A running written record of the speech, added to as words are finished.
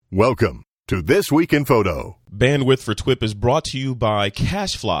Welcome to This Week in Photo. Bandwidth for TWIP is brought to you by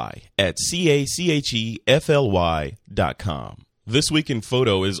CashFly at CACHEFLY.com. This Week in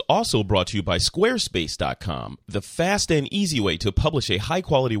Photo is also brought to you by Squarespace.com, the fast and easy way to publish a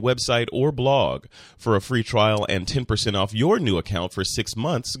high-quality website or blog. For a free trial and 10% off your new account for 6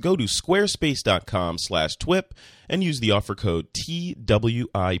 months, go to squarespace.com/TWIP and use the offer code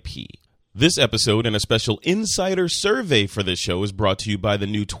TWIP. This episode and a special insider survey for this show is brought to you by the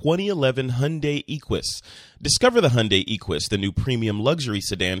new 2011 Hyundai Equus. Discover the Hyundai Equus, the new premium luxury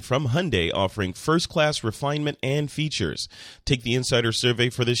sedan from Hyundai, offering first-class refinement and features. Take the insider survey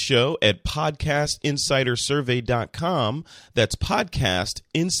for this show at podcastinsidersurvey.com. That's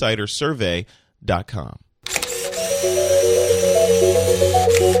podcastinsidersurvey.com.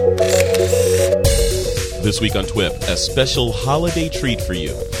 This week on TWIP, a special holiday treat for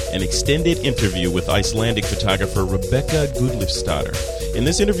you, an extended interview with Icelandic photographer Rebekka Good-lief-stodder. In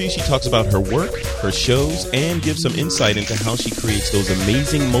this interview, she talks about her work, her shows, and gives some insight into how she creates those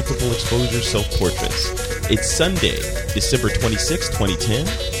amazing multiple exposure self-portraits. It's Sunday, December 26, 2010,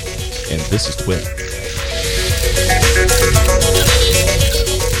 and this is TWIP.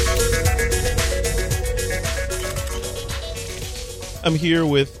 I'm here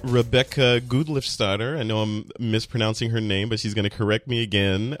with Rebekka Good-lief-stodder. I know I'm mispronouncing her name, but she's going to correct me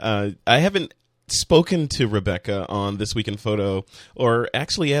again. I haven't spoken to Rebekka on This Week in Photo, or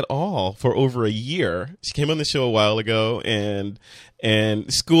actually at all, for over a year. She came on the show a while ago and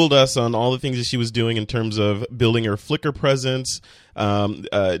schooled us on all the things that she was doing in terms of building her Flickr presence,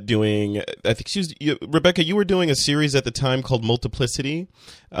 Rebekka, you were doing a series at the time called Multiplicity,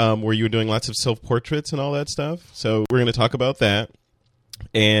 where you were doing lots of self-portraits and all that stuff. So we're going to talk about that.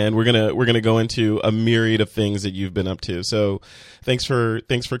 And we're gonna go into a myriad of things that you've been up to. So, thanks for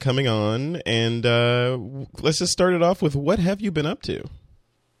coming on. And let's just start it off with, what have you been up to?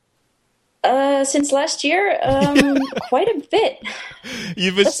 Since last year, quite a bit.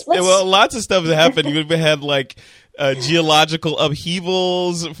 You've been well. Lots of stuff has happened. You've had like geological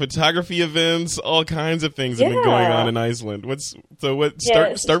upheavals, photography events, all kinds of things have been going on in Iceland.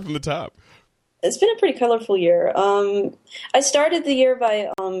 Start from the top. It's been a pretty colorful year. I started the year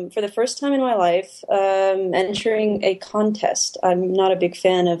by, for the first time in my life, entering a contest. I'm not a big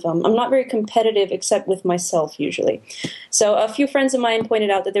fan of, I'm not very competitive except with myself usually. So a few friends of mine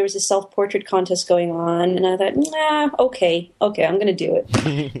pointed out that there was a self-portrait contest going on, and I thought, okay, I'm going to do it.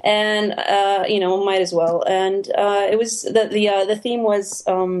 And, might as well. And it was, the theme was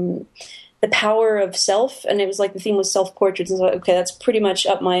the power of self, and it was like the theme was self-portraits. And so, okay, that's pretty much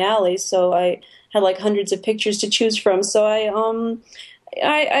up my alley. So I had like hundreds of pictures to choose from. So I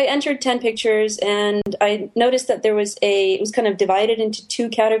entered 10 pictures, and I noticed that it was kind of divided into two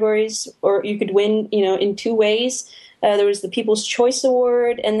categories, or you could win, in two ways. There was the People's Choice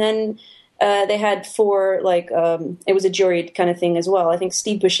Award, and then they had four, it was a juried kind of thing as well. I think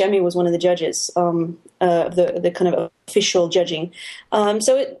Steve Buscemi was one of the judges, the kind of official judging.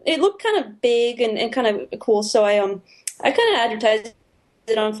 So it looked kind of big and kind of cool. So I kind of advertised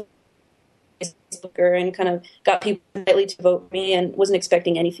it on Facebook and kind of got people lightly to vote for me, and wasn't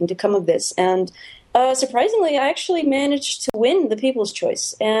expecting anything to come of this. And surprisingly, I actually managed to win the People's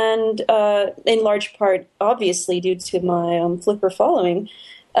Choice, and in large part, obviously, due to my Flickr following.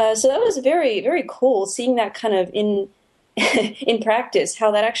 So that was very, very cool, seeing that kind of in practice,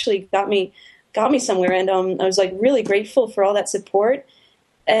 how that actually got me somewhere. And I was like really grateful for all that support.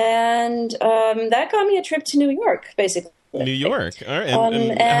 And that got me a trip to New York, basically. New York, all right.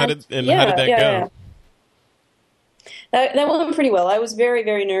 And how did that go? Yeah. That went pretty well. I was very,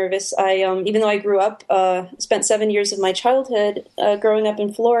 very nervous. I, even though I grew up, spent 7 years of my childhood growing up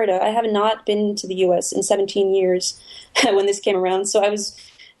in Florida, I have not been to the U.S. in 17 years when this came around. So I was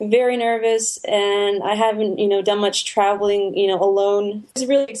very nervous, and I haven't, done much traveling, alone. It was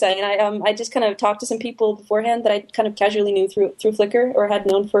really exciting. I just kind of talked to some people beforehand that I kind of casually knew through Flickr, or had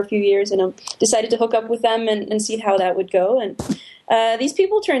known for a few years, and decided to hook up with them and see how that would go. And these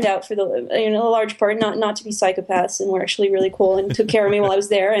people turned out, for the large part, not to be psychopaths, and were actually really cool and took care of me while I was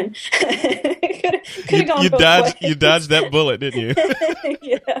there. And could have gone both ways. You dodged that bullet, didn't you?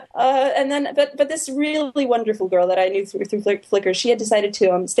 Yeah. And then, but this really wonderful girl that I knew through Flickr, she had decided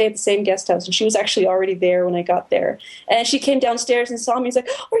to stay at the same guest house, and she was actually already there when I got there. And she came downstairs and saw me. She's like,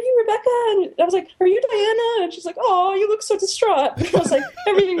 "Are you Rebekka?" And I was like, "Are you Diana?" And she's like, "Oh, you look so distraught." And I was like,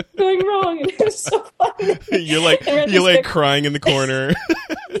 "Everything's going wrong," and it was so funny. You're like crying in the corner.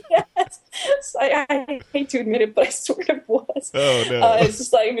 Yes. I hate to admit it, but I sort of was. Oh, no. It's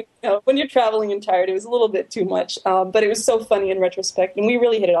just like, when you're traveling and tired, it was a little bit too much. But it was so funny in retrospect. And we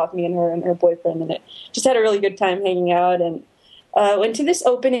really hit it off, me and her boyfriend. And it just had a really good time hanging out. And went to this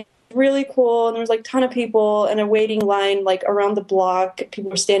opening. Really cool, and there was like a ton of people and a waiting line like around the block.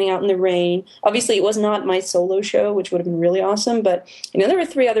 People were standing out in the rain. Obviously it was not my solo show, which would have been really awesome, but there were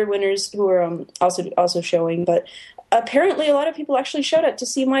 3 other winners who were also showing, but apparently a lot of people actually showed up to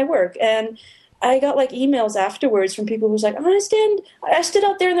see my work. And I got like emails afterwards from people who was like, I stood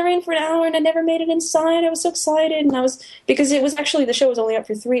out there in the rain for an hour and I never made it inside. I was so excited, and because it was actually, the show was only up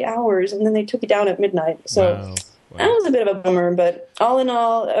for 3 hours and then they took it down at midnight. So wow. That was a bit of a bummer, but all in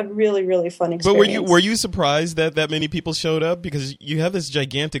all, a really, really fun experience. But were you surprised that many people showed up? Because you have this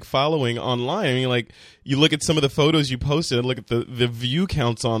gigantic following online. I mean, like, you look at some of the photos you posted, and look at the view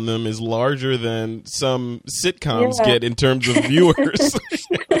counts on them is larger than some sitcoms get in terms of viewers.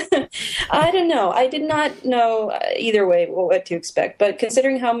 I don't know. I did not know either way what to expect. But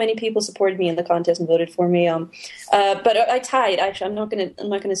considering how many people supported me in the contest and voted for me, but I tied. Actually, I'm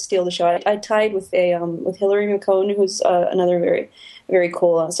not gonna steal the show. I tied with with Hillary McCone, who's another very, very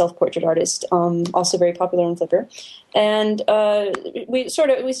cool self-portrait artist, also very popular on Flickr. And we sort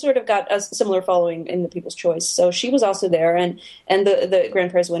of got a similar following in the People's Choice. So she was also there, and the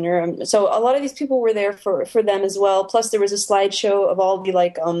grand prize winner. So a lot of these people were there for them as well. Plus there was a slideshow of all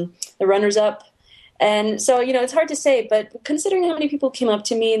the runners up. And so, it's hard to say, but considering how many people came up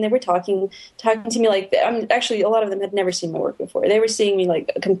to me and they were talking to me, like, actually a lot of them had never seen my work before. They were seeing me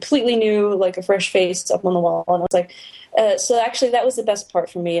like completely new, like a fresh face up on the wall. And I was like, so actually that was the best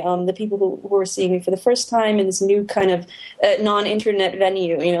part for me. The people who were seeing me for the first time in this new kind of non-internet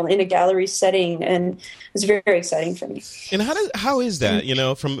venue, in a gallery setting, and it was very, very exciting for me. And how is that,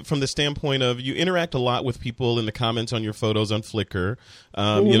 from the standpoint of, you interact a lot with people in the comments on your photos on Flickr.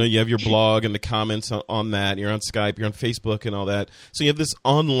 You have your blog and the comments on that. You're on Skype, you're on Facebook and all that. So you have this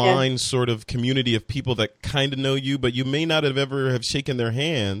online sort of community of people that kind of know you, but you may not have ever have shaken their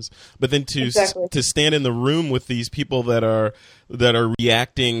hands. But then to stand in the room with these people that are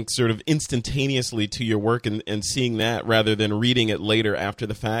reacting sort of instantaneously to your work and seeing that rather than reading it later after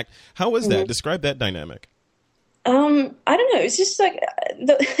the fact. How was that? Describe that dynamic. I don't know. It's just like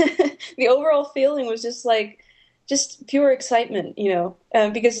the overall feeling was just pure excitement,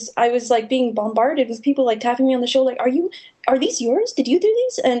 because I was like being bombarded with people like tapping me on the shoulder, like, are these yours? Did you do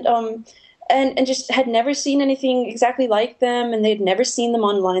these? And just had never seen anything exactly like them, and they'd never seen them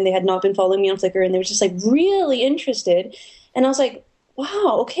online. They had not been following me on Flickr, and they were just like really interested. And I was like,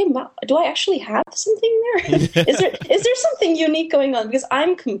 wow, okay, do I actually have something there? Is there something unique going on? Because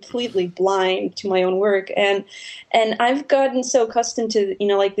I'm completely blind to my own work, and I've gotten so accustomed to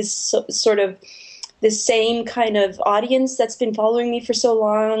like this sort of this same kind of audience that's been following me for so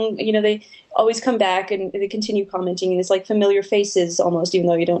long. They always come back and they continue commenting, and it's like familiar faces almost, even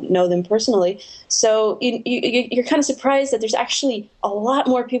though you don't know them personally. So you're kind of surprised that there's actually a lot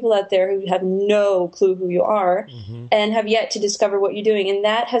more people out there who have no clue who you are and have yet to discover what you're doing. And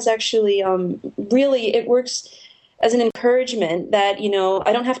that has actually really, it works as an encouragement that,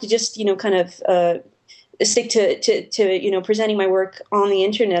 I don't have to just, kind of stick to presenting my work on the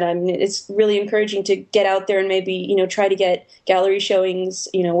internet. I mean, it's really encouraging to get out there and maybe try to get gallery showings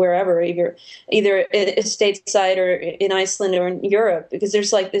wherever, either stateside or in Iceland or in Europe, because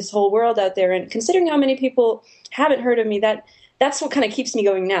there's like this whole world out there. And considering how many people haven't heard of me, that's what kind of keeps me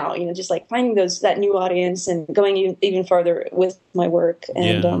going now, just like finding that new audience and going even farther with my work.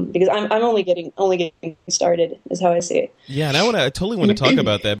 And because I'm only getting started is how I see it. Yeah, and I totally want to talk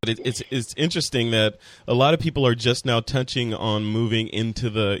about that, but it's interesting that a lot of people are just now touching on moving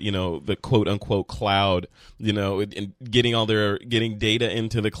into the quote unquote cloud, and getting data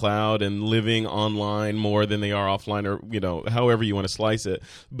into the cloud and living online more than they are offline, or however you want to slice it.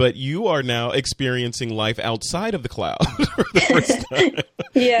 But you are now experiencing life outside of the cloud. First time.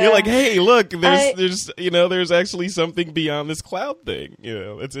 Yeah. You're like, hey, look, there's actually something beyond this cloud thing.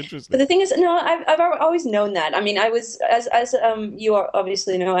 It's interesting. But the thing is, no, I've always known that. I mean, I was, as you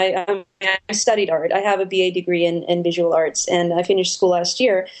obviously know, I studied art. I have a BA degree in visual arts, and I finished school last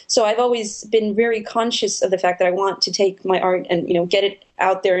year. So I've always been very conscious of the fact that I want to take my art and get it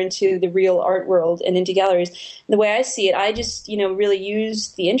out there into the real art world and into galleries. The way I see it, I just really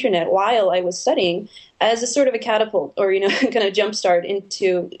used the internet while I was studying as a sort of a catapult, or kind of jumpstart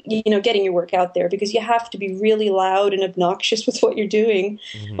into getting your work out there, because you have to be really loud and obnoxious with what you're doing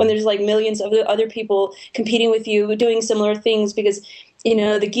when there's like millions of other people competing with you doing similar things, because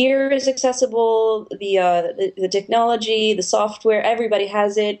the gear is accessible, the technology, the software, everybody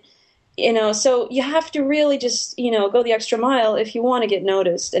has it. So you have to really just, go the extra mile if you want to get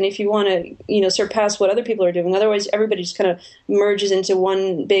noticed, and if you want to, surpass what other people are doing. Otherwise, everybody just kind of merges into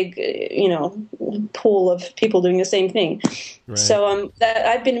one big, pool of people doing the same thing. Right. So that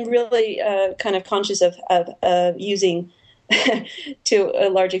I've been really kind of conscious of using to a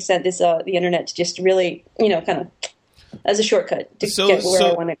large extent, the internet to just really, kind of as a shortcut to get where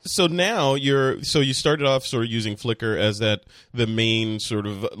I want to. So now you started off sort of using Flickr as the main sort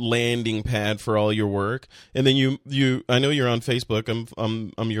of landing pad for all your work, and then you I know you're on Facebook.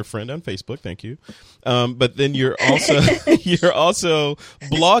 I'm your friend on Facebook. Thank you. But then you're also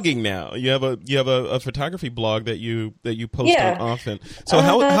blogging now. You have a photography blog that you post on often. So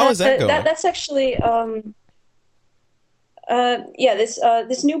how is that going? That's actually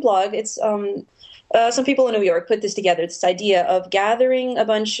this new blog. It's some people in New York put this together. This idea of gathering a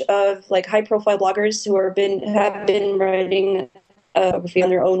bunch of like high-profile bloggers who have been writing on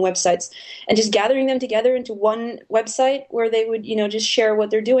their own websites, and just gathering them together into one website where they would, just share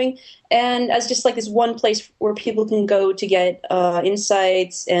what they're doing, and as just like this one place where people can go to get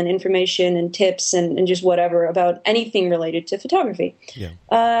insights and information and tips and just whatever about anything related to photography. Yeah.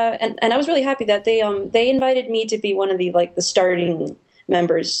 And I was really happy that they invited me to be one of the starting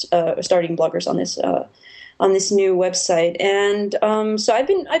members, starting bloggers on this new website, and so I've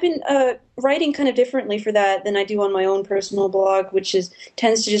been writing kind of differently for that than I do on my own personal blog, which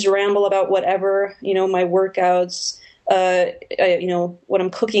tends to just ramble about whatever, my workouts, what I'm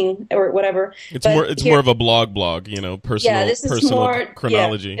cooking or whatever. It's more of a blog, personal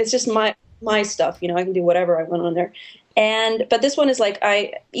chronology. Yeah, it's just my stuff. I can do whatever I want on there. But this one is like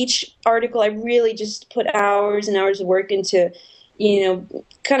each article I really just put hours and hours of work into.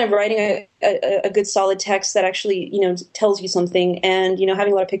 Kind of writing a good solid text that actually, tells you something, and,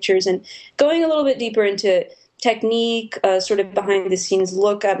 having a lot of pictures and going a little bit deeper into technique, sort of behind the scenes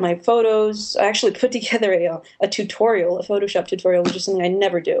look at my photos. I actually put together a tutorial, a Photoshop tutorial, which is something I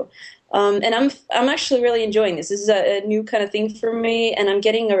never do. And I'm actually really enjoying this. This is a new kind of thing for me, and I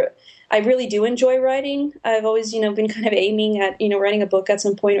really do enjoy writing. I've always, been kind of aiming at, writing a book at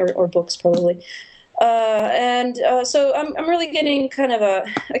some point, or books probably. So I'm really getting kind of a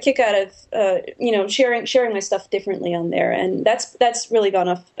kick out of sharing my stuff differently on there, and that's really gone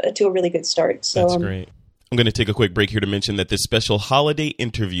off to a really good start. So that's great. I'm going to take a quick break here to mention that this special holiday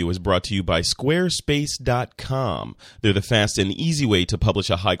interview is brought to you by Squarespace.com. They're the fast and easy way to publish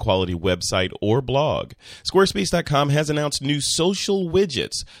a high-quality website or blog. Squarespace.com has announced new social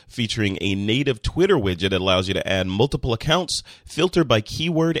widgets featuring a native Twitter widget that allows you to add multiple accounts, filter by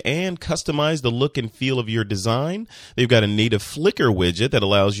keyword, and customize the look and feel of your design. They've got a native Flickr widget that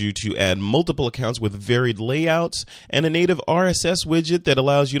allows you to add multiple accounts with varied layouts, and a native RSS widget that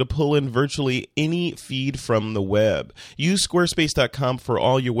allows you to pull in virtually any feed from the web. Use Squarespace.com for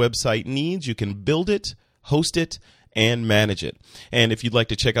all your website needs. You can build it, host it, and manage it. And if you'd like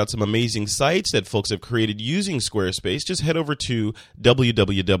to check out some amazing sites that folks have created using Squarespace, just head over to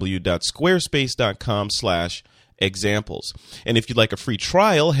www.squarespace.com/examples. And if you'd like a free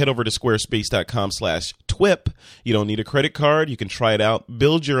trial, head over to squarespace.com/twip. You don't need a credit card. You can try it out,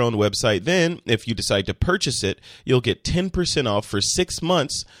 build your own website. Then, if you decide to purchase it, you'll get 10% off for 6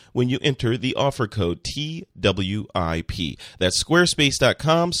 months when you enter the offer code TWIP. That's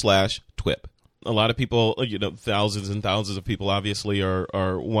squarespace.com/twip. A lot of people, thousands and thousands of people obviously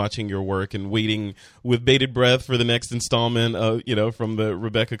are watching your work and waiting with bated breath for the next installment from the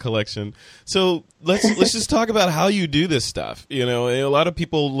Rebekka collection. So let's just talk about how you do this stuff. A lot of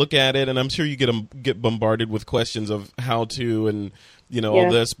people look at it, and I'm sure you get bombarded with questions of how to and all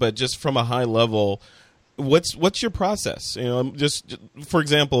this, but just from a high level, what's your process? Just for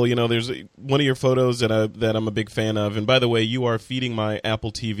example, there's one of your photos that I'm a big fan of, and by the way, you are feeding my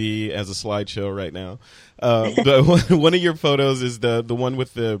Apple TV as a slideshow right now. One of your photos is the one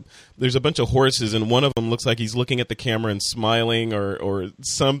with there's a bunch of horses, and one of them looks like he's looking at the camera and smiling or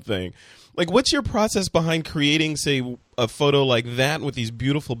something. Like, what's your process behind creating, say, a photo like that with these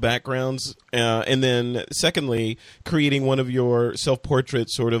beautiful backgrounds, and then, secondly, creating one of your self-portrait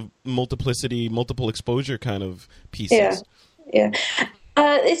sort of multiple exposure kind of pieces? Yeah.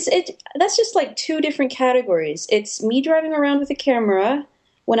 That's just like two different categories. It's me driving around with a camera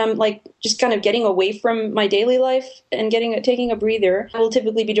when I'm like just kind of getting away from my daily life and taking a breather. I will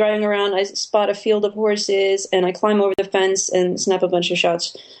typically be driving around. I spot a field of horses and I climb over the fence and snap a bunch of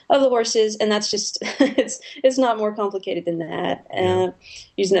shots of the horses. And that's just it's not more complicated than that.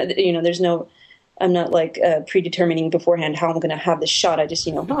 I'm not like predetermining beforehand how I'm going to have this shot. I just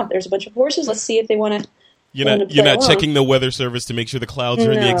there's a bunch of horses. Let's see if they want to. You're not checking the weather service to make sure the clouds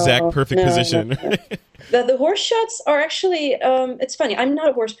are in the exact perfect position. No. The horse shots are actually, it's funny. I'm not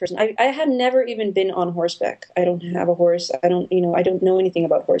a horse person. I have never even been on horseback. I don't have a horse. I don't know anything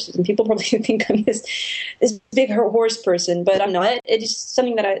about horses. And people probably think I'm this big horse person, but I'm not. It's just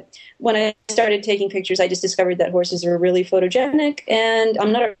something that when I started taking pictures, I just discovered that horses are really photogenic, and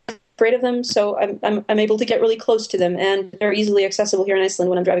I'm not a afraid of them, so I'm able to get really close to them, and they're easily accessible here in Iceland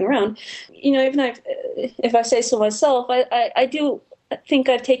when I'm driving around. Even if I say so myself, I do think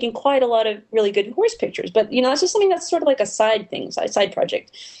I've taken quite a lot of really good horse pictures, but that's just something that's sort of like a side thing, side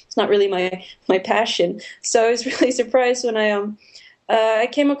project. It's not really my passion. So I was really surprised when I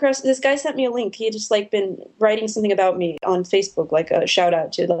came across this guy. Sent me a link. He had just been writing something about me on Facebook, like a shout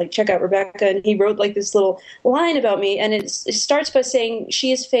out to check out Rebekka, and he wrote this little line about me, and it starts by saying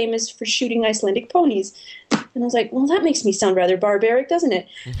she is famous for shooting Icelandic ponies, and I was like, well, that makes me sound rather barbaric, doesn't it?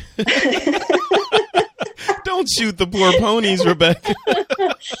 Don't shoot the poor ponies, Rebekka.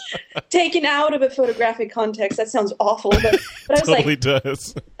 Taken out of a photographic context, that sounds awful. But I was totally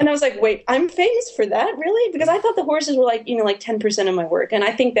does. And I was like, wait, I'm famous for that, really? Because I thought the horses were 10% of my work, and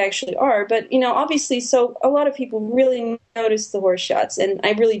I think they actually are. But obviously, so a lot of people really notice the horse shots, and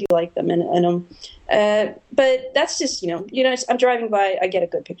I really do like them. But that's just I'm driving by, I get a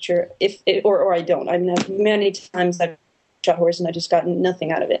good picture, or I don't. I mean, many times I've shot horse and I just gotten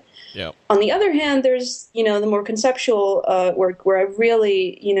nothing out of it. Yeah. On the other hand, there's the more conceptual work where I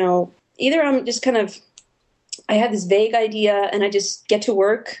really either I'm just I have this vague idea and I just get to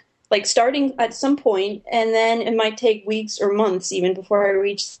work, starting at some point, and then it might take weeks or months even before I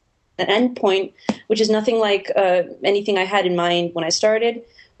reach an end point, which is nothing like anything I had in mind when I started.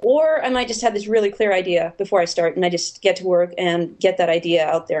 Or I might just have this really clear idea before I start, and I just get to work and get that idea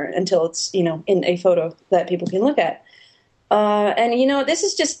out there until it's in a photo that people can look at. This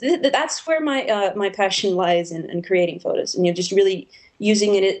is that's where my passion lies in creating photos, and just really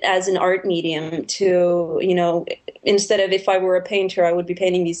using it as an art medium to, instead of, if I were a painter, I would be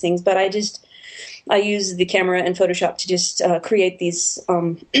painting these things, but I use the camera and Photoshop to just create these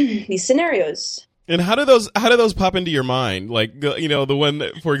these scenarios. And how do those pop into your mind? The one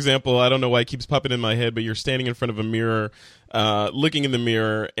that, for example, I don't know why it keeps popping in my head, but you're standing in front of a mirror, looking in the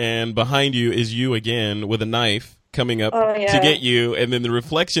mirror, and behind you is you again with a knife coming up to get you, and then the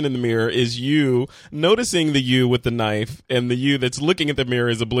reflection in the mirror is you noticing the you with the knife, and the you that's looking at the mirror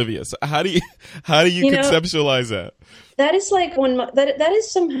is oblivious. How do you conceptualize that? That is that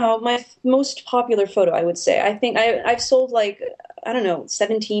is somehow my most popular photo, I would say. I think I've sold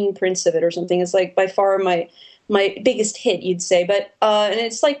 17 prints of it or something. It's by far my biggest hit, you'd say. But and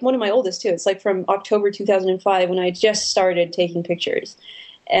it's one of my oldest too. It's from October 2005 when I just started taking pictures.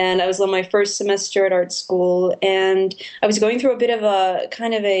 And I was on my first semester at art school, and I was going through a bit of a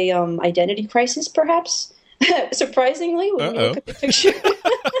identity crisis, perhaps. Surprisingly, when you look at the picture.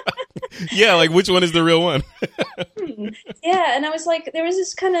 Yeah, which one is the real one? Yeah, and I was there was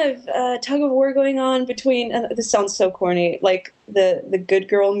this kind of tug of war going on between, and this sounds so corny, the good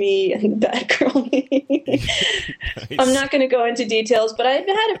girl me and the bad girl me. Nice. I'm not going to go into details, but I've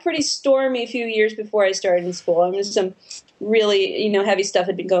had a pretty stormy few years before I started in school. I was some really, heavy stuff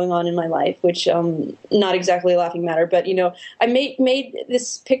had been going on in my life, which not exactly a laughing matter, but I made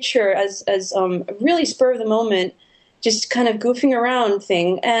this picture as really spur of the moment, just kind of goofing around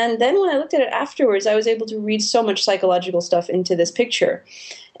thing. And then when I looked at it afterwards, I was able to read so much psychological stuff into this picture.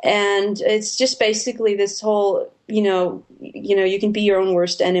 And it's just basically this whole, you can be your own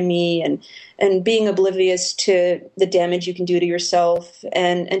worst enemy, and being oblivious to the damage you can do to yourself,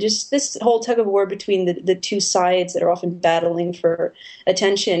 and just this whole tug of war between the two sides that are often battling for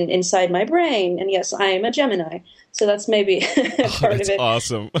attention inside my brain. And yes, I am a Gemini, so that's maybe part of it.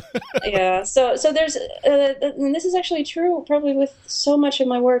 Awesome. Yeah. So there's, and this is actually true probably with so much of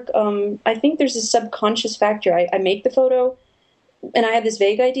my work. I think there's a subconscious factor. I make the photo, and I have this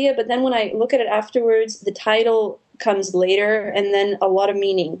vague idea, but then when I look at it afterwards, the title comes later, and then a lot of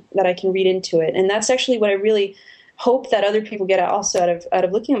meaning that I can read into it. And that's actually what I really hope that other people get also out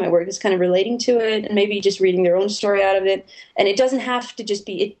of looking at my work, is kind of relating to it and maybe just reading their own story out of it. And it doesn't have to just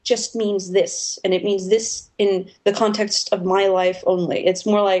be, it just means this, and it means this in the context of my life only. It's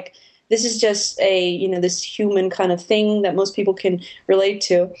more like, this is just this human kind of thing that most people can relate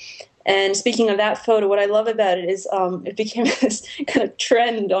to. And speaking of that photo, what I love about it is it became this kind of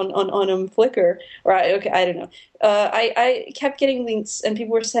trend on Flickr. Or I don't know. I kept getting links, and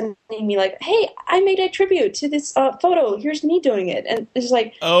people were sending me "Hey, I made a tribute to this photo. Here's me doing it." And it's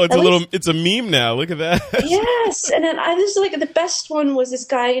it's a meme now. Look at that. Yes, and then the best one was this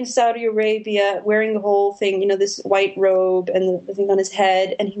guy in Saudi Arabia wearing the whole thing, this white robe and the thing on his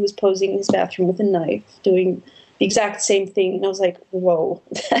head, and he was posing in his bathroom with a knife, doing the exact same thing. And I was like, whoa,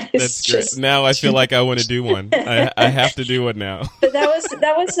 that's great. Now I feel like I want to do one. I have to do one now. But that was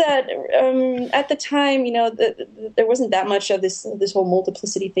at the time, there wasn't that much of this whole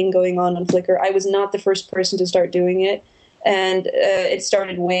multiplicity thing going on Flickr. I was not the first person to start doing it. And it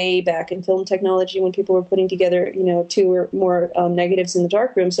started way back in film technology when people were putting together, 2 or more negatives in the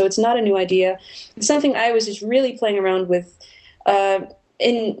darkroom. So it's not a new idea. It's something I was just really playing around with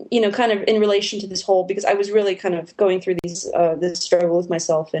kind of in relation to this whole, because I was really kind of going through this struggle with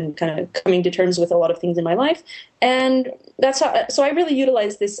myself and kind of coming to terms with a lot of things in my life. And so I really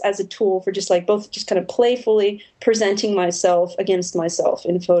utilized this as a tool for just kind of playfully presenting myself against myself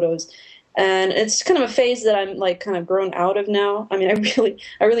in photos. And it's kind of a phase that I'm like kind of grown out of now. I mean,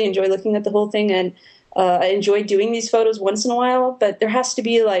 I really enjoy looking at the whole thing, and I enjoy doing these photos once in a while, but there has to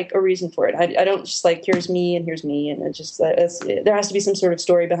be like a reason for it. I don't just like, here's me, and it just, there has to be some sort of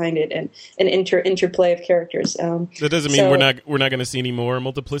story behind it and an interplay of characters. That doesn't mean we're not going to see any more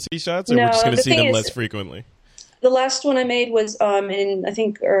multiplicity shots, or we're just going to see them less frequently. The last one I made was in, I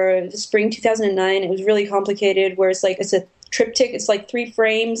think, spring 2009. It was really complicated, where it's a triptych. It's like 3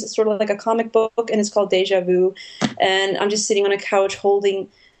 frames. It's sort of like a comic book, and it's called Deja Vu. And I'm just sitting on a couch holding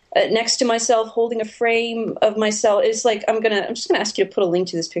next to myself, holding a frame of myself. It's like I'm just gonna ask you to put a link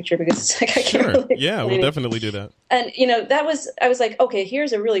to this picture, because it's like I can't really yeah, we'll definitely do that. And I was like, okay,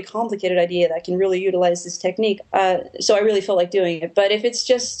 here's a really complicated idea that can really utilize this technique. So I really felt like doing it. But if it's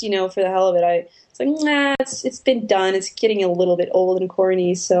just for the hell of it, it's like, nah, it's been done. It's getting a little bit old and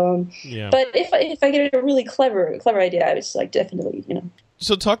corny. So, but if I get a really clever idea, I was like, definitely,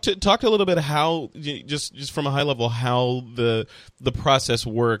 So talk a little bit how, just from a high level, how the process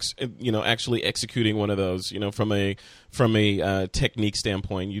works. Actually executing one of those. From a technique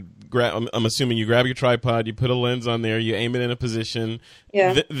standpoint, I'm assuming you grab your tripod, you put a lens on there, you aim it in a position.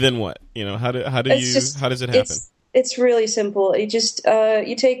 Yeah. Then what? How does it happen? It's really simple. You just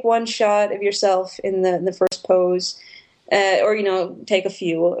you take one shot of yourself in the first pose, or take a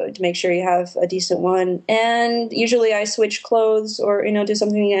few to make sure you have a decent one. And usually I switch clothes or do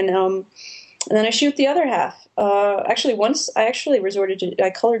something, and then I shoot the other half. Actually, once I I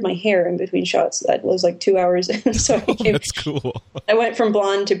colored my hair in between shots. That was like 2 hours, and so that's cool. I went from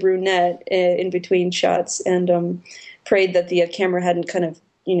blonde to brunette in between shots, and prayed that the camera hadn't kind of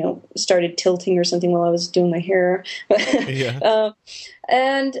started tilting or something while I was doing my hair. Yeah.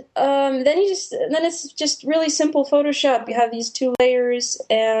 And then it's just really simple Photoshop. You have these 2 layers,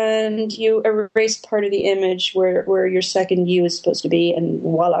 and you erase part of the image where your second view is supposed to be, and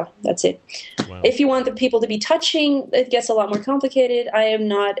voila, that's it. Wow. If you want the people to be touching, it gets a lot more complicated. I am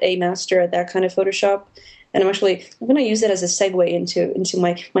not a master at that kind of Photoshop. And I'm going to use it as a segue into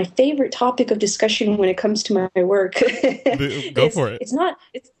my favorite topic of discussion when it comes to my work. Go for it. It's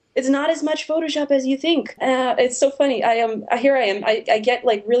not as much Photoshop as you think. It's so funny. I get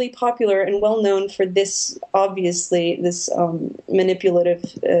like really popular and well known for this manipulative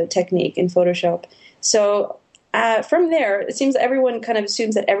technique in Photoshop. So from there, it seems everyone kind of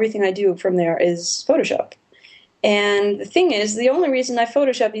assumes that everything I do from there is Photoshop. And the thing is, the only reason I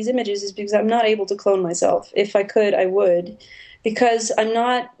Photoshop these images is because I'm not able to clone myself. If I could, I would, because I'm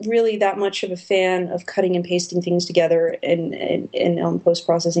not really that much of a fan of cutting and pasting things together in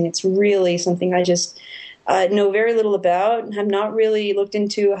post-processing. It's really something I just know very little about and have not really looked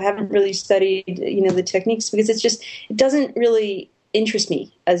into. I haven't really studied, the techniques, because it doesn't really interest me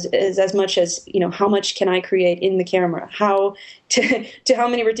as much as how much can I create in the camera, how to how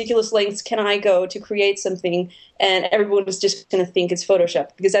many ridiculous lengths can I go to create something, and everyone is just going to think it's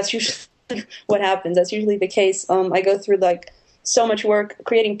Photoshop, because that's usually what happens. That's usually the case. I go through like so much work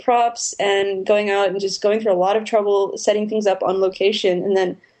creating props and going out and just going through a lot of trouble setting things up on location, and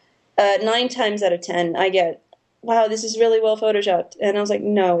then 9 times out of 10 I get, wow, this is really well Photoshopped, and I was like,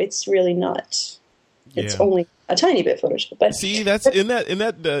 no, it's really not. It's only a tiny bit Photoshop. But see, that's that's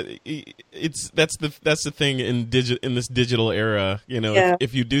the thing in this digital era.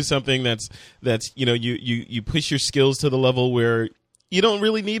 If you do something that's you push your skills to the level where you don't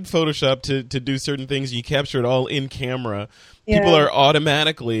really need Photoshop to do certain things. You capture it all in camera. Yeah. People are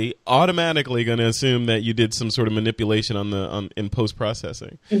automatically going to assume that you did some sort of manipulation in post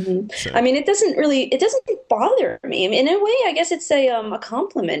processing. Mm-hmm. So. I mean, it doesn't bother me. I mean, in a way, I guess it's a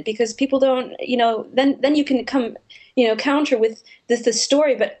compliment, because people don't, then you can come, counter with the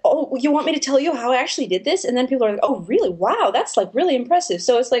story, but, oh, you want me to tell you how I actually did this? And then people are like, oh, really? Wow, that's like really impressive.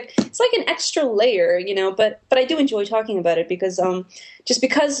 So it's like an extra layer, but I do enjoy talking about it, because just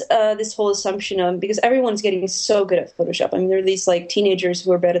because this whole assumption because everyone's getting so good at Photoshop. I mean, there are these like teenagers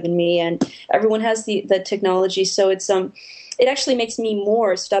who are better than me, and everyone has the technology. So it's it actually makes me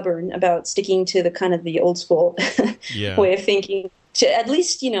more stubborn about sticking to the kind of the old school way of thinking. to at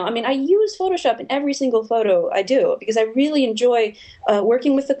least, I mean, I use Photoshop in every single photo I do because I really enjoy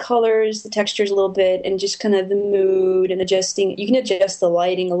working with the colors, the textures a little bit, and just kind of the mood and adjusting. You can adjust the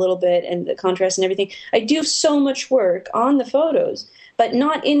lighting a little bit and the contrast and everything. I do so much work on the photos, but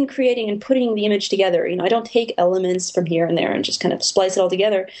not in creating and putting the image together. I don't take elements from here and there and just kind of splice it all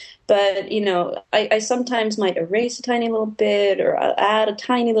together. But, I sometimes might erase a tiny little bit or add a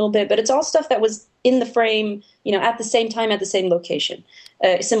tiny little bit, but it's all stuff that was in the frame, at the same time, at the same location,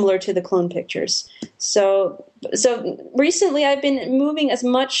 similar to the clone pictures. So recently I've been moving as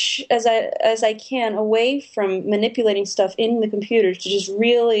much as I can away from manipulating stuff in the computer to just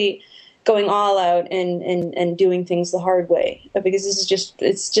really going all out and doing things the hard way, because it's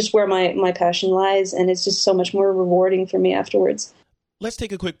just where my passion lies, and it's just so much more rewarding for me afterwards. Let's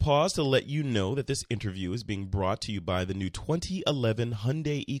take a quick pause to let you know that this interview is being brought to you by the new 2011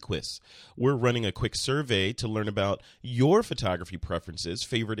 Hyundai Equus. We're running a quick survey to learn about your photography preferences,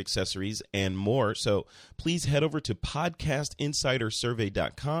 favorite accessories, and more. So please head over to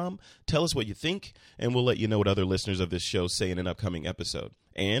podcastinsidersurvey.com. Tell us what you think, and we'll let you know what other listeners of this show say in an upcoming episode.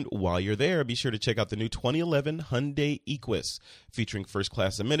 And while you're there, be sure to check out the new 2011 Hyundai Equus, featuring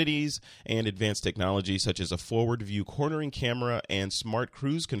first-class amenities and advanced technology such as a forward-view cornering camera and smart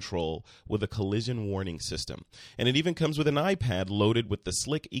cruise control with a collision warning system. And it even comes with an iPad loaded with the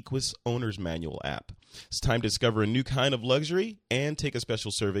slick Equus Owner's Manual app. It's time to discover a new kind of luxury and take a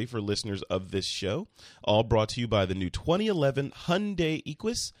special survey for listeners of this show. All brought to you by the new 2011 Hyundai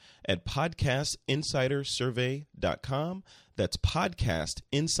Equus at podcastinsidersurvey.com. That's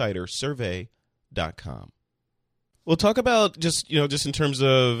podcastinsidersurvey.com. We'll talk about just in terms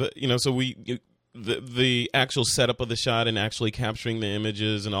of, so the actual setup of the shot and actually capturing the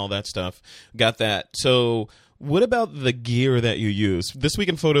images and all that stuff. Got that. So what about the gear that you use? This Week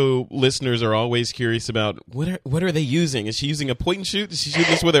in Photo listeners are always curious about what are they using? Is she using a point and shoot? Is she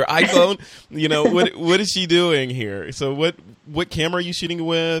shooting this with her iPhone? What is she doing here? So what camera are you shooting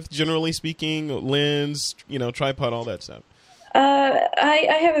with, generally speaking? Lens, tripod, all that stuff.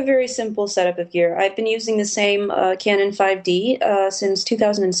 I have a very simple setup of gear. I've been using the same Canon 5D since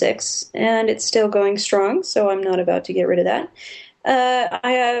 2006, and it's still going strong, so I'm not about to get rid of that.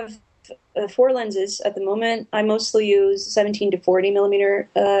 I have 4 lenses at the moment. I mostly use 17 to 40 millimeter.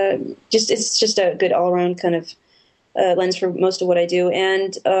 It's just a good all-around kind of lens for most of what I do.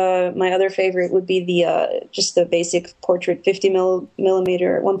 And my other favorite would be the basic portrait 50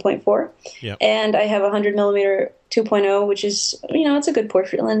 millimeter 1.4. Yep. And I have a 100 millimeter 2.0, which is, it's a good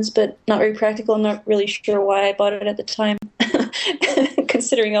portrait lens, but not very practical. I'm not really sure why I bought it at the time,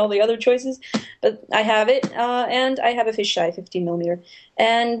 considering all the other choices. But I have it, and I have a fisheye 15 millimeter,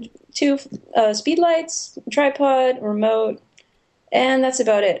 and 2 speed lights, tripod, remote, and that's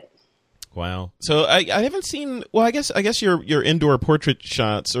about it. Wow. So I haven't seen. Well, I guess your indoor portrait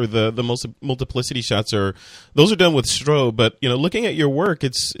shots or the multiplicity shots are done with strobe. But looking at your work,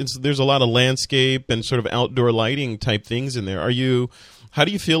 there's a lot of landscape and sort of outdoor lighting type things in there. How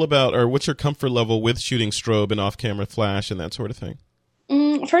do you feel about, or what's your comfort level with shooting strobe and off camera flash and that sort of thing?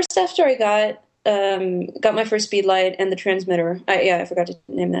 First, after I got my first speed light and the transmitter. I forgot to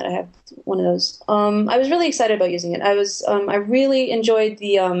name that. I have one of those. I was really excited about using it. I really enjoyed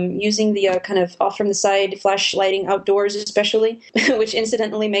the using the kind of off from the side flash lighting outdoors, especially, which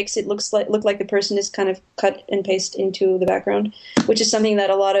incidentally makes it look like the person is kind of cut and paste into the background, which is something that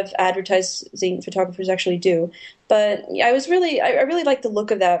a lot of advertising photographers actually do. But I really liked the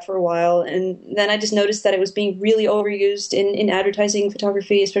look of that for a while, and then I just noticed that it was being really overused in advertising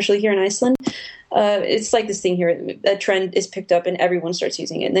photography, especially here in Iceland. It's like this thing here, a trend is picked up and everyone starts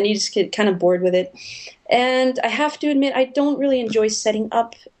using it, and then you just get kind of bored with it. And I have to admit, I don't really enjoy setting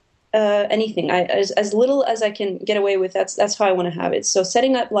up anything. As little as I can get away with, that's how I want to have it. So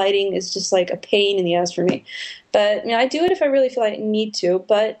setting up lighting is just like a pain in the ass for me. But I do it if I really feel I need to.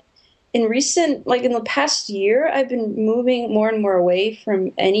 But in the past year, I've been moving more and more away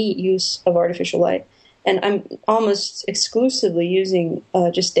from any use of artificial light, and I'm almost exclusively using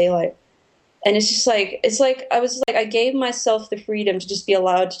just daylight. And it's like I gave myself the freedom to just be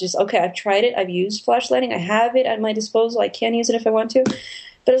allowed to just, okay, I've tried it, I've used flashlighting, I have it at my disposal, I can use it if I want to,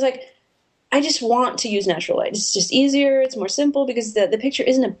 but it's like, I just want to use natural light. It's just easier, it's more simple, because the picture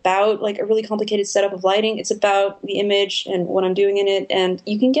isn't about like a really complicated setup of lighting. It's about the image and what I'm doing in it, and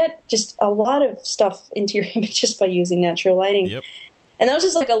you can get just a lot of stuff into your image just by using natural lighting. Yep. And that was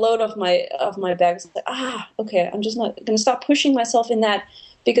just like a load off my back. It's like, okay, I'm just not going to stop pushing myself in that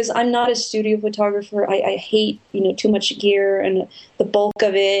because I'm not a studio photographer. I hate, too much gear and the bulk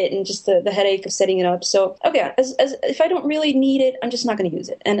of it and just the headache of setting it up. So, okay, as if I don't really need it, I'm just not going to use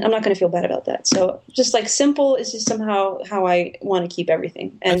it. And I'm not going to feel bad about that. So just like simple is just somehow how I want to keep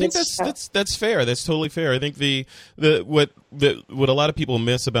everything. And I think that's fair. That's totally fair. I think what a lot of people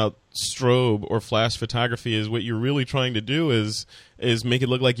miss about strobe or flash photography is what you're really trying to do is make it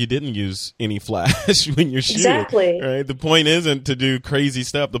look like you didn't use any flash when you're shooting. Exactly. Right? The point isn't to do crazy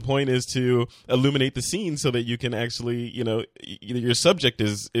stuff. The point is to illuminate the scene so that you can actually, your subject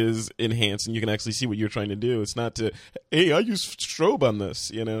is enhanced and you can actually see what you're trying to do. It's not to, hey, I use strobe on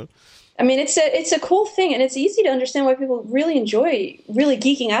this, I mean, it's a cool thing, and it's easy to understand why people really enjoy really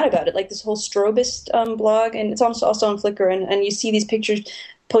geeking out about it, like this whole strobist blog, and it's also on Flickr, and you see these pictures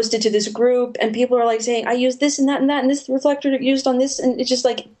posted to this group, and people are like saying, I use this and that, and this reflector used on this, and it's just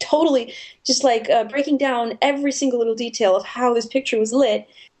like totally just like breaking down every single little detail of how this picture was lit.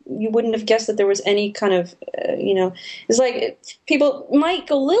 You wouldn't have guessed that there was any kind of, it's like people might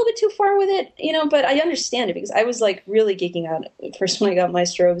go a little bit too far with it, but I understand it because I was like really geeking out at first when I got my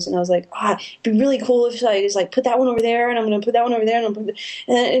strobes, and I was like, it'd be really cool if I just like put that one over there, and I'm going to put that one over there, and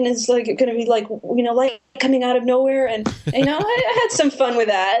it's like going to be like, light coming out of nowhere, and I had some fun with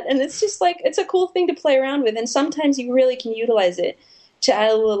that, and it's just like, it's a cool thing to play around with, and sometimes you really can utilize it to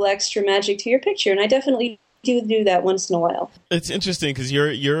add a little extra magic to your picture, and I definitely do that once in a while. It's interesting because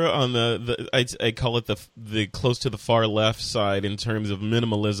you're on I call it the close to the far left side in terms of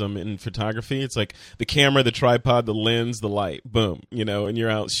minimalism in photography. It's like the camera, the tripod, the lens, the light, boom, and you're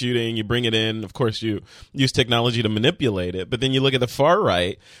out shooting, you bring it in. Of course, you use technology to manipulate it, but then you look at the far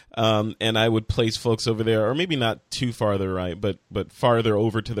right, and I would place folks over there, or maybe not too farther right, but farther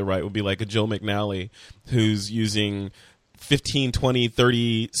over to the right would be like a Joe McNally who's using 15, 20,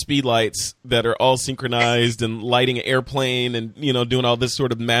 30 speed lights that are all synchronized and lighting an airplane and, doing all this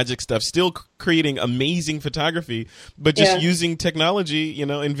sort of magic stuff, still creating amazing photography, but just using technology,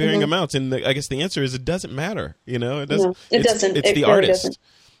 in varying amounts. And I guess the answer is it doesn't matter. It doesn't. No, it doesn't. It's the really artist. Doesn't.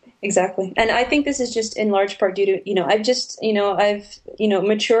 Exactly. And I think this is just in large part due to, I've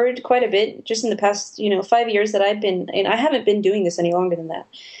matured quite a bit just in the past, 5 years that I've been, and I haven't been doing this any longer than that.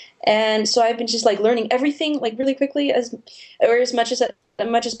 And so I've been just like learning everything like really quickly as much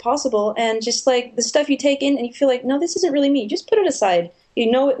as possible. And just like the stuff you take in and you feel like, no, this isn't really me. Just put it aside.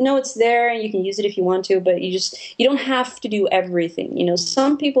 Know it's there and you can use it if you want to, but you don't have to do everything.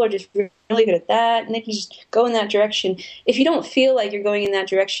 Some people are just really good at that and they can just go in that direction. If you don't feel like you're going in that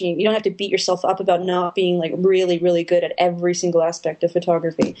direction, you don't have to beat yourself up about not being like really, really good at every single aspect of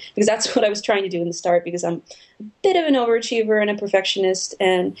photography, because that's what I was trying to do in the start, because I'm a bit of an overachiever and a perfectionist,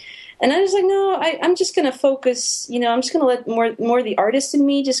 and I was like, no, I'm just going to focus, I'm just going to let more the artist in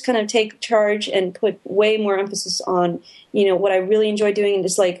me just kind of take charge and put way more emphasis on, what I really enjoy doing, and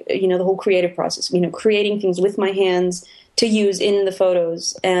just like, the whole creative process, creating things with my hands to use in the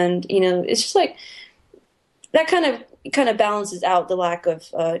photos. And, it's just like that kind of balances out the lack of,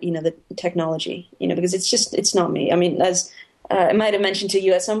 the technology, because it's not me. I mean, as I might have mentioned to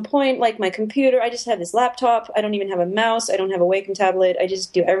you at some point, like my computer, I just have this laptop. I don't even have a mouse. I don't have a Wacom tablet. I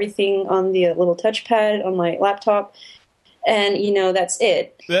just do everything on the little touchpad on my laptop. And, that's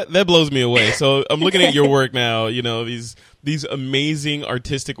it. That blows me away. So I'm looking at your work now, these amazing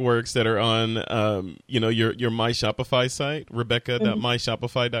artistic works that are on, your My Shopify site,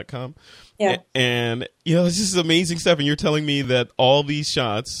 Rebekka.myshopify.com. Yeah. And, this is amazing stuff. And you're telling me that all these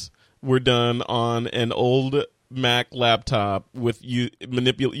shots were done on an old Mac laptop with using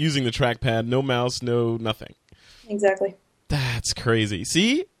the trackpad, no mouse, no nothing. Exactly. That's crazy.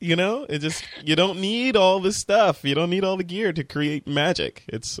 See, you don't need all this stuff. You don't need all the gear to create magic.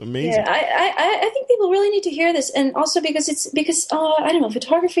 It's amazing. Yeah, I think people really need to hear this, and also because I don't know,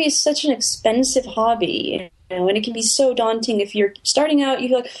 photography is such an expensive hobby. And it can be so daunting if you're starting out. You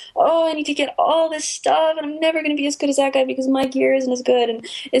feel like, oh, I need to get all this stuff, and I'm never going to be as good as that guy because my gear isn't as good. And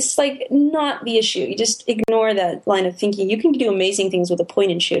it's like not the issue. You just ignore that line of thinking. You can do amazing things with a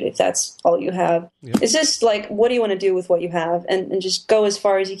point and shoot if that's all you have. Yeah. It's just like, what do you want to do with what you have, and just go as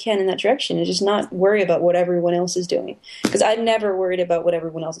far as you can in that direction, and just not worry about what everyone else is doing. Because I never worried about what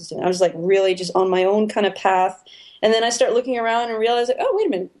everyone else is doing. I was like really just on my own kind of path. And then I start looking around and realize, like, oh, wait a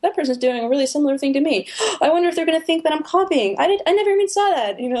minute, that person's doing a really similar thing to me. I wonder if they're going to think that I'm copying. I never even saw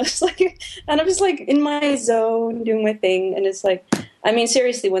that, It's like, and I'm just like in my zone doing my thing, and it's like, I mean,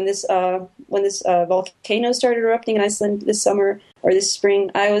 seriously, when this volcano started erupting in Iceland this summer or this spring,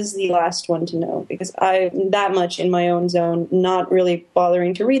 I was the last one to know, because I'm that much in my own zone, not really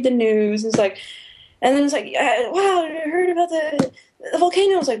bothering to read the news. It's like. And then it's like, wow, I heard about the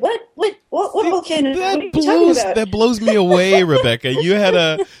volcano. I was like, what volcano? What are you talking about? That blows me away, Rebekka. You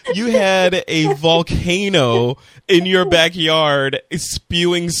had a volcano in your backyard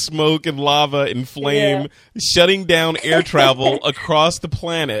spewing smoke and lava and flame, shutting down air travel across the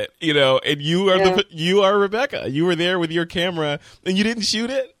planet, and you are Rebekka. You were there with your camera and you didn't shoot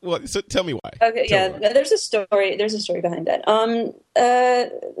it? Well, so tell me why. Okay, there's a story behind that.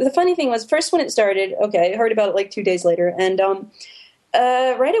 The funny thing was, first when it started, I heard about it like 2 days later, and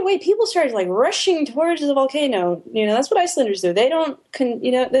right away people started like rushing towards the volcano. That's what Icelanders do. They don't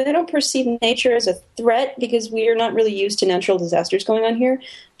they don't perceive nature as a threat because we are not really used to natural disasters going on here.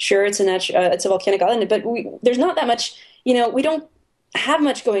 Sure, it's a volcanic island, but there's not that much. We don't have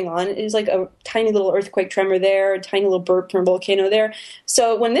much going on. It's like a tiny little earthquake tremor there, a tiny little burp from a volcano there.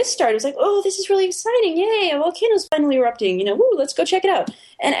 So when this started, it was like, oh, this is really exciting. Yay, a volcano's finally erupting. Woo, let's go check it out.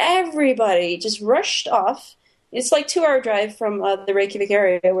 And everybody just rushed off. It's like 2-hour drive from the Reykjavik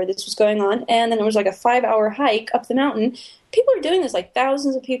area where this was going on. And then there was like a 5-hour hike up the mountain. People are doing this, like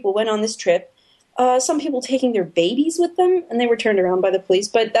thousands of people went on this trip. Some people taking their babies with them, and they were turned around by the police.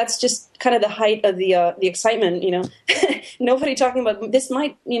 But that's just kind of the height of the excitement, Nobody talking about this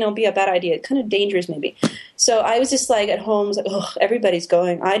might, be a bad idea. Kind of dangerous, maybe. So I was just like at home, was like, oh, everybody's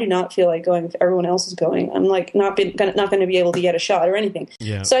going. I do not feel like going if everyone else is going. I'm like not going to be able to get a shot or anything.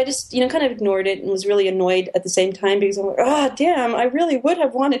 Yeah. So I just, kind of ignored it and was really annoyed at the same time because I'm like, oh, damn, I really would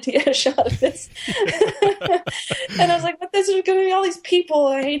have wanted to get a shot of this. And I was like, but there's going to be all these people.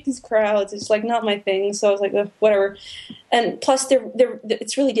 I hate these crowds. It's like not my thing. So I was like, whatever. And plus,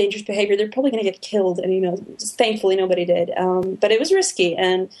 it's really dangerous behavior. They're probably going to get killed. And, just thankfully nobody did. But it was risky.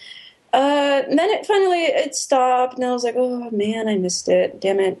 And then it stopped. And I was like, oh, man, I missed it.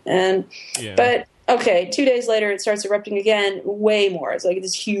 Damn it. But, 2 days later, it starts erupting again, way more. It's like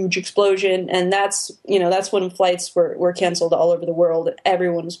this huge explosion. And that's when flights were canceled all over the world.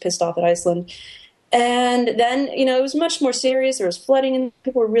 Everyone was pissed off at Iceland. And then, it was much more serious. There was flooding and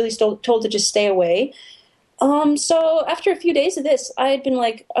people were really told to just stay away. So after a few days of this, I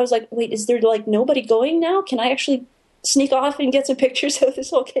was like, wait, is there like nobody going now? Can I actually sneak off and get some pictures of this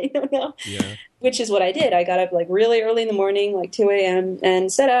volcano now? Yeah. Which is what I did. I got up like really early in the morning, like 2 a.m.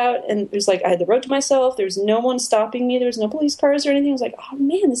 and set out. And it was like, I had the road to myself. There was no one stopping me. There was no police cars or anything. I was like, oh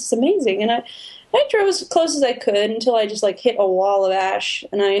man, this is amazing. And I drove as close as I could until I just like hit a wall of ash.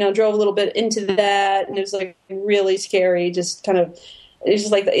 And I, drove a little bit into that. And it was like really scary, just kind of, it was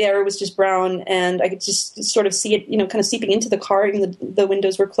just like the air was just brown and I could just sort of see it, kind of seeping into the car. Even the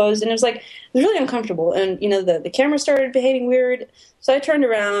windows were closed. And it was really uncomfortable. And, the camera started behaving weird. So I turned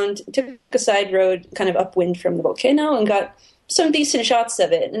around, took a side road kind of upwind from the volcano and got some decent shots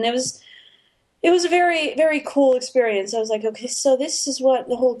of it. And it was a very, very cool experience. I was like, okay, so this is what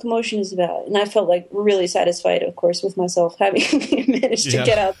the whole commotion is about. And I felt like really satisfied, of course, with myself having managed to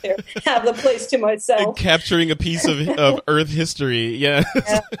get out there, have the place to myself. And capturing a piece of Earth history. Yeah.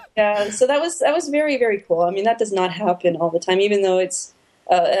 Yeah. So that was very, very cool. I mean, that does not happen all the time, even though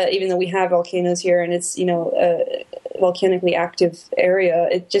we have volcanoes here and it's, a volcanically active area.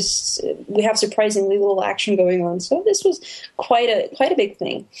 We have surprisingly little action going on. So this was quite a big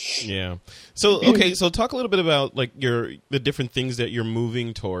thing. Yeah. So, okay, so talk a little bit about like the different things that you're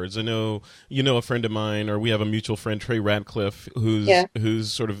moving towards. I know, a friend of mine, or we have a mutual friend, Trey Radcliffe,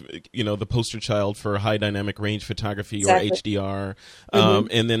 who's sort of, the poster child for high dynamic range photography or HDR.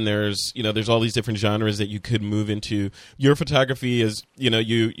 And then there's all these different genres that you could move into. Your photography is,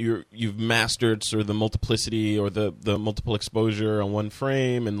 you've mastered sort of the multiplicity or the multiple exposure on one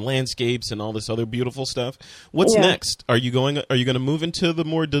frame and landscapes and all this other beautiful stuff. What's next? Are you going to move into the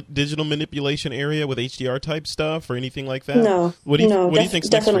more digital manipulation area with HDR type stuff or anything like that? No. What do you think's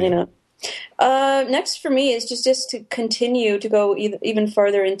definitely next for you? Not. Next for me is just to continue to go even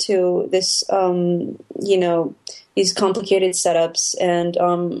further into this, these complicated setups. And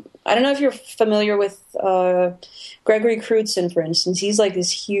I don't know if you're familiar with Gregory Crutzen, for instance. He's like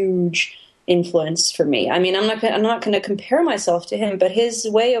this huge influence for me. I mean, I'm not going to compare myself to him, but his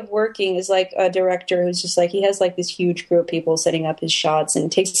way of working is like a director who's just like, he has like this huge crew of people setting up his shots, and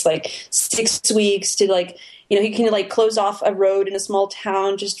it takes like 6 weeks to like, he can like close off a road in a small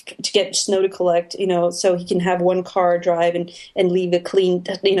town just to get snow to collect, so he can have one car drive and leave a clean,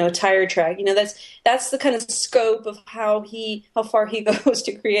 tire track. That's the kind of scope of how far he goes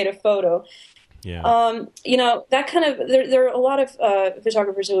to create a photo. Yeah. That kind of, there are a lot of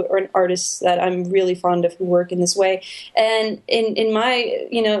photographers or artists that I'm really fond of who work in this way. And in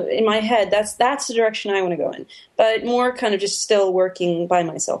my head, that's the direction I want to go in, but more kind of just still working by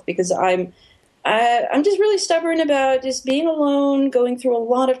myself, because I'm just really stubborn about just being alone, going through a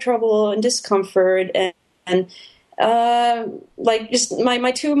lot of trouble and discomfort, and like just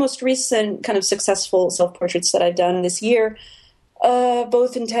my two most recent kind of successful self-portraits that I've done this year,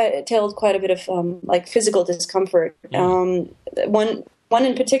 both entailed quite a bit of like physical discomfort. One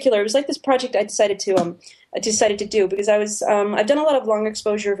in particular, it was like this project I decided to do because I've done a lot of long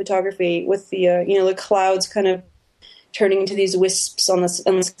exposure photography with the the clouds kind of turning into these wisps on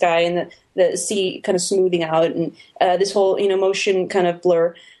the sky and the sea kind of smoothing out and this whole motion kind of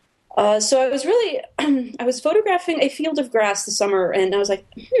blur. So I was really I was photographing a field of grass this summer, and I was like,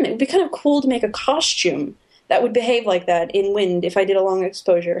 it would be kind of cool to make a costume that would behave like that in wind if I did a long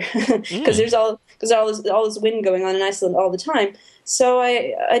exposure, because there's all this wind going on in Iceland all the time. So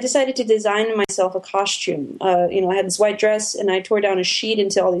I decided to design myself a costume. I had this white dress, and I tore down a sheet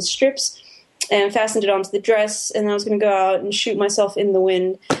into all these strips and fastened it onto the dress, and I was going to go out and shoot myself in the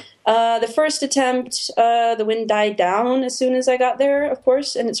wind. The first attempt, the wind died down as soon as I got there, of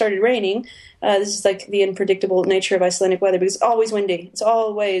course, and it started raining. This is like the unpredictable nature of Icelandic weather, because it's always windy. It's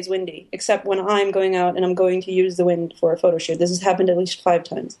always windy, except when I'm going out and I'm going to use the wind for a photo shoot. This has happened at least 5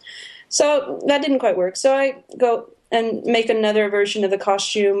 times. So that didn't quite work. So I go and make another version of the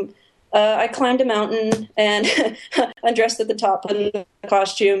costume. I climbed a mountain and undressed at the top of the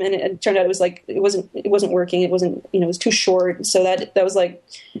costume, and it turned out it wasn't working. It wasn't, it was too short. So that was like,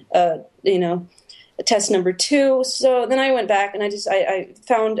 test number 2. So then I went back and I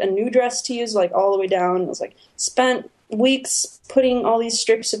found a new dress to use, like all the way down. I was like, spent weeks putting all these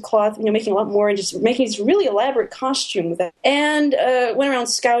strips of cloth, making a lot more and just making this really elaborate costume with it. And went around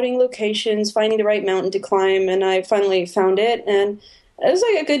scouting locations, finding the right mountain to climb, and I finally found it. And it was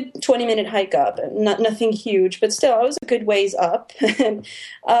like a good 20-minute hike up. Nothing huge, but still, I was a good ways up. And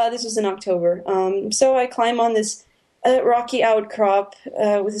this was in October. So I climb on this rocky outcrop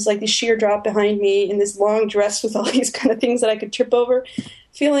with this sheer drop behind me in this long dress with all these kind of things that I could trip over,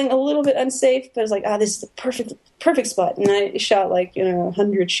 feeling a little bit unsafe. But I was like, this is the perfect spot. And I shot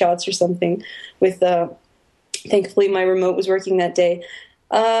 100 shots or something with, thankfully my remote was working that day.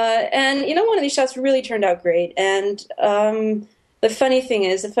 And one of these shots really turned out great. And the funniest thing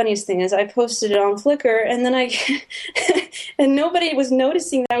is I posted it on Flickr, and then and nobody was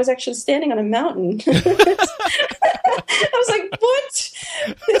noticing that I was actually standing on a mountain. I was like, what?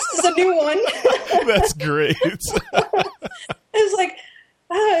 This is a new one. That's great.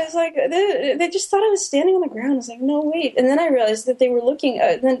 They just thought I was standing on the ground. I was like, no, wait. And then I realized that they were looking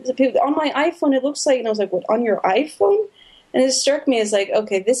on my iPhone. It looks like, and I was like, what, on your iPhone? And it struck me as like,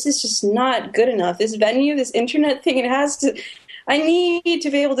 okay, this is just not good enough. This venue, this internet thing, I need to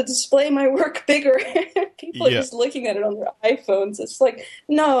be able to display my work bigger. People are just looking at it on their iPhones. It's like,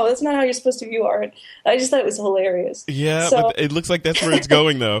 no, that's not how you're supposed to view art. I just thought it was hilarious. Yeah, but it looks like that's where it's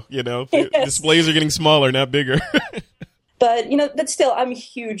going, though. Yes. Displays are getting smaller, not bigger. But but still, I'm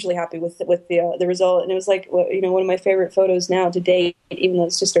hugely happy with the result. And it was like one of my favorite photos now to date, even though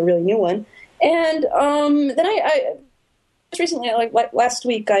it's just a really new one. And then I just recently, like last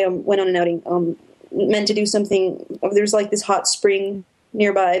week, I went on an outing. Meant to do something. There's like this hot spring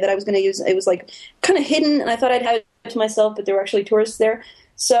nearby that I was going to use. It was like kind of hidden, and I thought I'd have it to myself, but there were actually tourists there.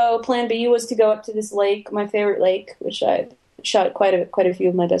 So plan B was to go up to this lake, my favorite lake, which I shot quite a few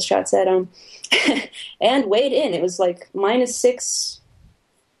of my best shots at, and wade in. It was like -6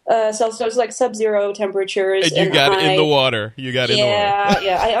 Celsius, so it was like sub-zero temperatures. And you got in the water. Yeah.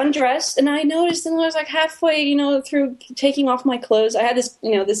 I undressed, and I noticed, and I was like halfway, through taking off my clothes. I had this,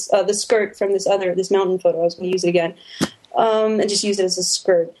 the skirt from this mountain photo. I was going to use it again, and just use it as a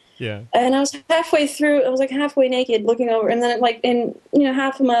skirt. Yeah. And I was halfway through. I was like halfway naked, looking over, and then in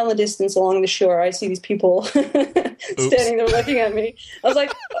half a mile of distance along the shore, I see these people standing there looking at me. I was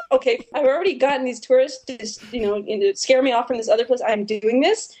like, okay, I've already gotten these tourists to scare me off from this other place. I'm doing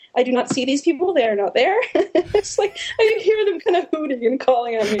this. I do not see these people. They are not there. It's like I can hear them kind of hooting and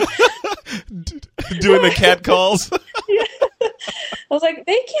calling at me, doing the cat calls. Yeah. I was like,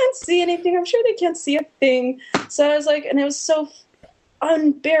 they can't see anything. I'm sure they can't see a thing. So I was like, and it was so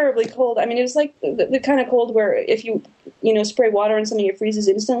unbearably cold. I mean, it was like the kind of cold where if you spray water on something, it freezes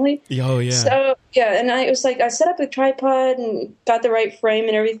instantly. Oh yeah. So yeah, and I set up a tripod and got the right frame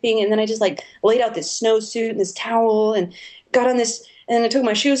and everything, and then I just like laid out this snowsuit and this towel and got on this, and I took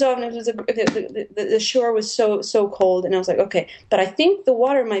my shoes off, and it was the shore was so cold, and I was like, okay, but I think the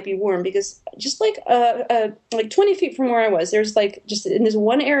water might be warm, because just like 20 feet from where I was, there's like just in this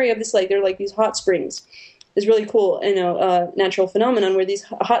one area of this lake, there are like these hot springs. This really cool, natural phenomenon where these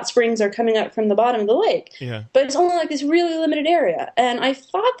hot springs are coming up from the bottom of the lake. Yeah. But it's only like this really limited area. And I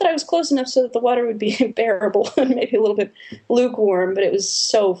thought that I was close enough so that the water would be bearable and maybe a little bit lukewarm, but it was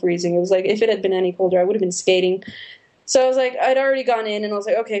so freezing. It was like if it had been any colder, I would have been skating. So I was like, I'd already gone in, and I was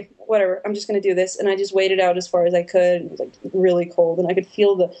like, okay, whatever, I'm just going to do this. And I just waited out as far as I could. It was like really cold, and I could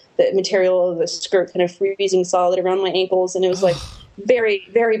feel the material of the skirt kind of freezing solid around my ankles, and it was like very,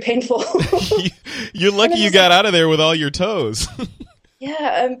 very painful. You're lucky you got out of there with all your toes.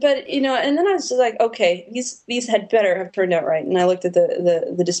 Yeah, but and then I was just like, okay, these had better have turned out right. And I looked at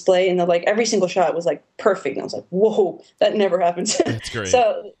the display, and every single shot was like perfect. And I was like, whoa, that never happens. That's great.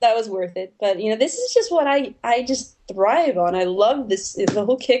 So that was worth it. But this is just what I just thrive on. I love this, the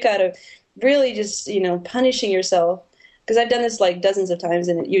whole kick out of really just punishing yourself, because I've done this like dozens of times,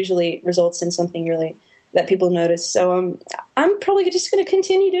 and it usually results in something really that people notice. So I'm probably just going to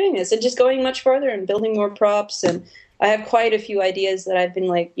continue doing this and just going much farther and building more props. And I have quite a few ideas that I've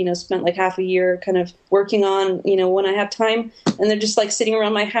been spent like half a year kind of working on, when I have time, and they're just like sitting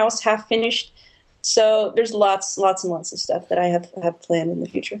around my house half finished. So there's lots and lots of stuff that I have planned in the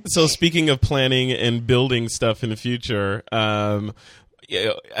future. So speaking of planning and building stuff in the future,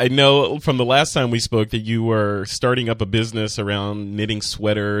 I know from the last time we spoke that you were starting up a business around knitting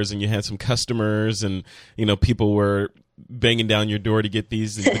sweaters, and you had some customers, and people were banging down your door to get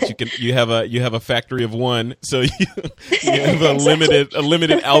these, but you have a factory of one, so you have a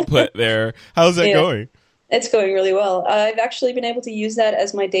limited output there. How's that going? It's going really well. I've actually been able to use that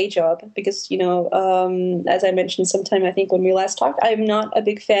as my day job because, as I mentioned sometime, I think when we last talked, I'm not a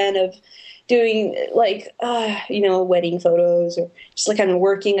big fan of doing wedding photos, or just like kind of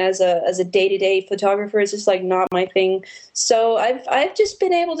working as a day-to-day photographer. Is just like not my thing. So I've just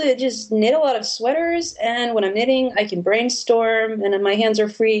been able to just knit a lot of sweaters, and when I'm knitting, I can brainstorm, and then my hands are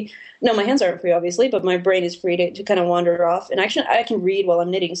free. No, my hands aren't free, obviously, but my brain is free to kind of wander off, and actually I can read while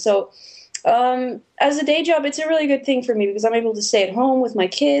I'm knitting. So as a day job, it's a really good thing for me because I'm able to stay at home with my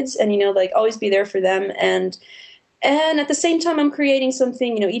kids and, always be there for them. And at the same time, I'm creating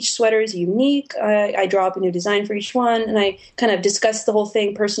something, each sweater is unique. I draw up a new design for each one, and I kind of discuss the whole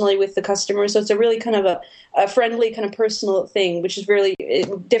thing personally with the customer. So it's a really kind of a friendly kind of personal thing, which is really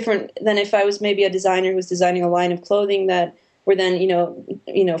different than if I was maybe a designer who was designing a line of clothing that were then,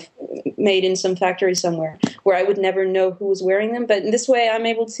 made in some factory somewhere where I would never know who was wearing them. But in this way, I'm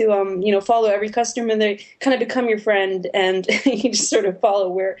able to, follow every customer, and they kind of become your friend, and you just sort of follow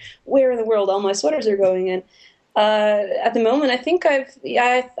where in the world all my sweaters are going in. At the moment, I think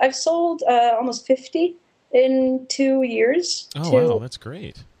I've sold almost 50 in 2 years. Oh, wow, that's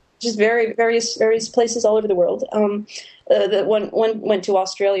great. Just various places all over the world. The one went to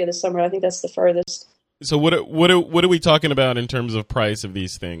Australia this summer. I think that's the furthest. So what are we talking about in terms of price of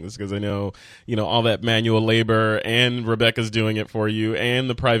these things? Because I know, all that manual labor, and Rebekka's doing it for you, and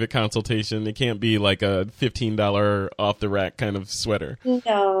the private consultation. It can't be like a $15 off the rack kind of sweater.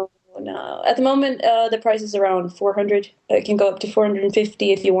 No. At the moment, the price is around $400. It can go up to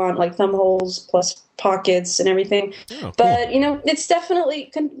 $450 if you want, like thumb holes plus pockets and everything. Oh, cool. But it's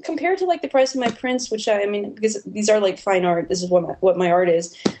definitely compared to like the price of my prints, which because these are like fine art. This is what my art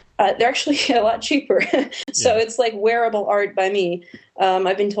is. They're actually a lot cheaper. So It's like wearable art by me.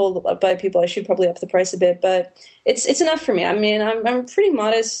 I've been told by people I should probably up the price a bit, but it's enough for me. I mean, I'm pretty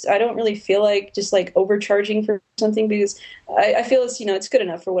modest. I don't really feel like just like overcharging for something because I feel it's good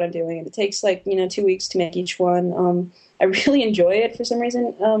enough for what I'm doing. And it takes 2 weeks to make each one. I really enjoy it for some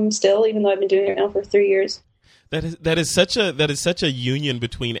reason still, even though I've been doing it now for 3 years. That is such a union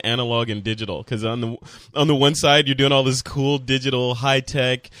between analog and digital, because on the one side you're doing all this cool digital high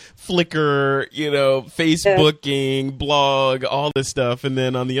tech Flickr, Facebooking, blog, all this stuff, and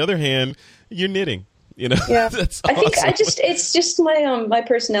then on the other hand you're knitting. Yeah. That's awesome. I think it's just my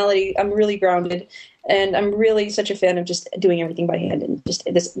personality. I'm really grounded, and I'm really such a fan of just doing everything by hand and just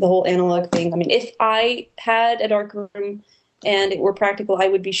the whole analog thing. I mean, if I had a dark room and it were practical, I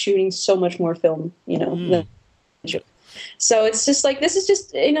would be shooting so much more film. So it's just like, this is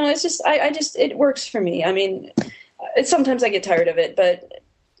just, it's just, it works for me. I mean, sometimes I get tired of it, but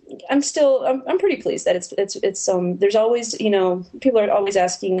I'm pretty pleased that it's there's always, people are always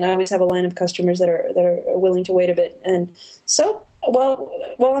asking. I always have a line of customers that are willing to wait a bit. And so,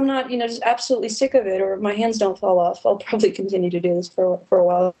 while I'm not, just absolutely sick of it, or my hands don't fall off, I'll probably continue to do this for a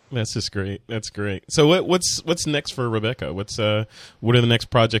while. That's just great. That's great. So what's next for Rebekka? What are the next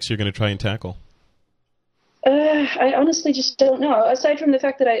projects you're going to try and tackle? I honestly just don't know. Aside from the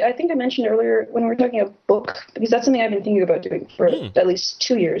fact that I think I mentioned earlier when we were talking about book, because that's something I've been thinking about doing for at least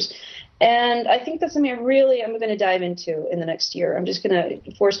 2 years. And I think that's something I'm going to dive into in the next year. I'm just going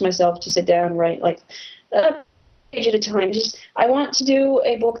to force myself to sit down, write like a page at a time. I want to do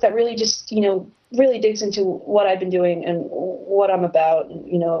a book that really just, really digs into what I've been doing and what I'm about,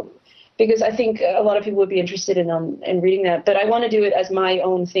 and, because I think a lot of people would be interested in reading that. But I want to do it as my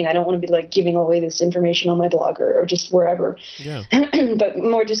own thing. I don't want to be like giving away this information on my blog or just wherever. Yeah. But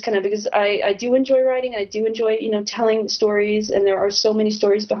more just kind of because I do enjoy writing. I do enjoy, telling stories. And there are so many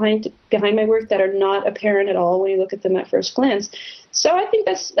stories behind my work that are not apparent at all when you look at them at first glance. So I think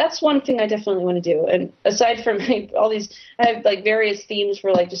that's one thing I definitely want to do. And aside from all these, I have like various themes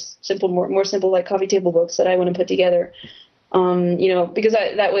for like just simple, more simple like coffee table books that I want to put together. Because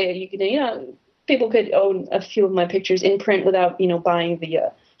that way you can, people could own a few of my pictures in print without, buying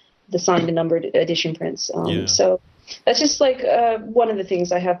the signed and numbered edition prints. So that's just like one of the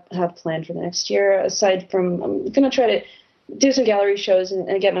things I have planned for the next year. Aside from, I'm going to try to do some gallery shows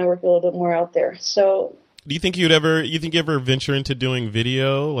and get my work a little bit more out there. So. Do you think you ever venture into doing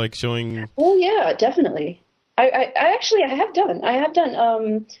video, like showing? Oh yeah, definitely. I have done.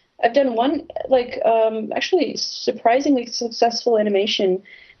 I've done one, actually surprisingly successful animation.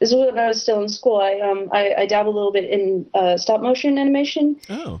 This is when I was still in school. I dabbled a little bit in stop motion animation.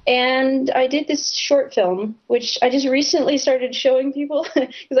 Oh. And I did this short film, which I just recently started showing people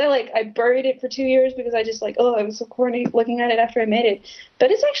because I buried it for 2 years because I just I was so corny looking at it after I made it.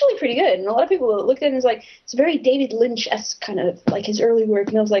 But it's actually pretty good. And a lot of people looked at it and was like, it's very David Lynch-esque kind of like his early work.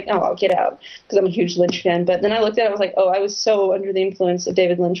 And I was like, oh, I'll get out because I'm a huge Lynch fan. But then I looked at it, I was like, oh, I was so under the influence of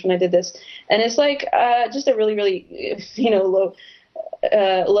David Lynch when I did this. And it's like just a really, really,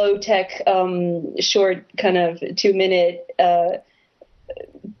 low tech, short kind of 2-minute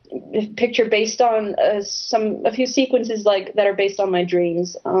picture based on a few sequences that are based on my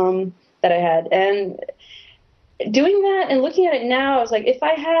dreams that I had. And doing that and looking at it now, I was like, if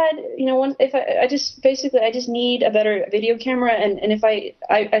I had, I just need a better video camera. And if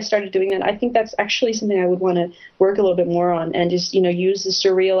I started doing that, I think that's actually something I would want to work a little bit more on and just, use the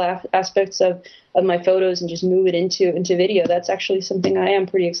surreal aspects of my photos and just move it into video. That's actually something I am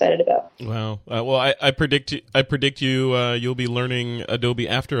pretty excited about. Wow. Well, I predict you'll be learning Adobe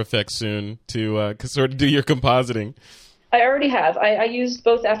After Effects soon to sort of do your compositing. I already have. I used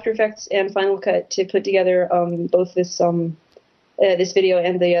both After Effects and Final Cut to put together both this video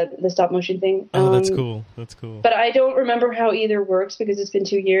and the stop motion thing. Oh, that's cool. That's cool. But I don't remember how either works because it's been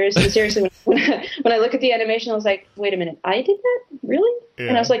 2 years. And seriously, when I look at the animation, I was like, wait a minute, I did that? Really? Yeah.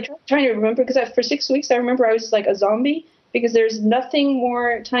 And I was like trying to remember because for 6 weeks I remember I was just like a zombie because there's nothing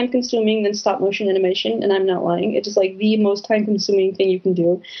more time consuming than stop motion animation, and I'm not lying. It's just like the most time consuming thing you can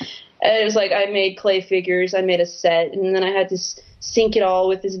do. And it was like I made clay figures, I made a set, and then I had to sync it all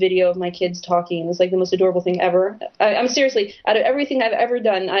with this video of my kids talking. It was like the most adorable thing ever. I'm seriously, out of everything I've ever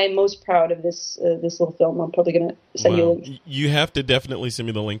done, I am most proud of this little film. I'm probably going to send you a link. You have to definitely send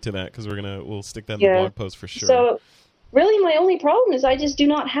me the link to that because we'll stick that in the blog post for sure. So really my only problem is I just do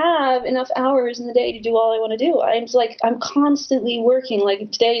not have enough hours in the day to do all I want to do. I'm constantly working.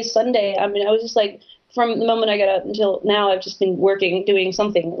 Like today is Sunday. I mean, I was just like, from the moment I got up until now, I've just been working, doing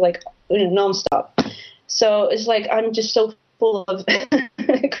something like nonstop. So it's like I'm just so full of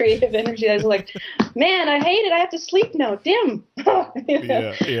creative energy. I was like, man, I hate it. I have to sleep now. Damn.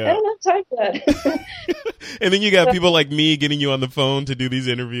 Yeah. I don't have time for that. And then you got people like me getting you on the phone to do these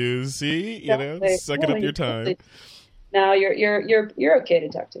interviews. See, sucking up your time. No, you're okay to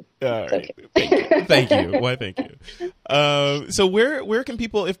talk to. All right. Okay. Thank you. Why, thank you. So where can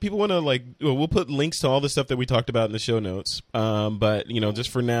people, if people want to we'll put links to all the stuff that we talked about in the show notes. But just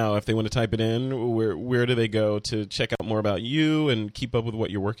for now, if they want to type it in, where do they go to check out more about you and keep up with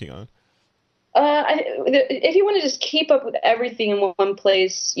what you're working on? If you want to just keep up with everything in one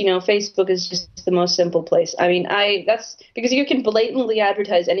place, Facebook is just the most simple place. I mean, that's because you can blatantly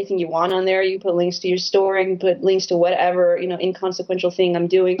advertise anything you want on there. You can put links to your store, you can put links to whatever, inconsequential thing I'm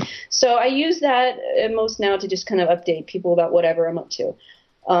doing. So I use that most now to just kind of update people about whatever I'm up to.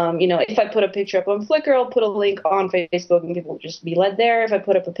 If I put a picture up on Flickr, I'll put a link on Facebook and people will just be led there. If I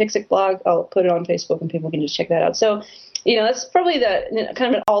put up a Pixik blog, I'll put it on Facebook and people can just check that out. So, that's probably the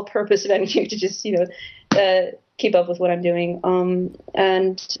kind of an all-purpose venue to just, keep up with what I'm doing.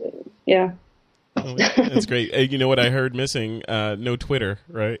 Yeah. Oh, that's great. You know what I heard missing? No Twitter,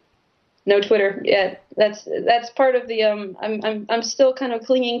 right? No Twitter. Yeah, that's part of the. I'm still kind of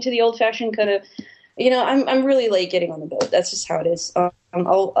clinging to the old-fashioned kind of. I'm really late getting on the boat. That's just how it is.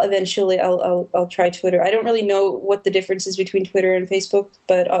 I'll eventually try Twitter. I don't really know what the difference is between Twitter and Facebook,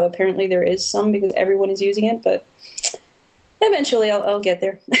 but apparently there is some because everyone is using it. But eventually I'll get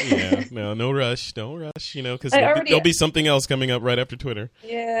there. Yeah, no rush. Don't rush, because there'll be something else coming up right after Twitter.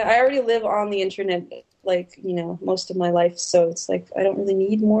 Yeah, I already live on the internet, most of my life. So it's like I don't really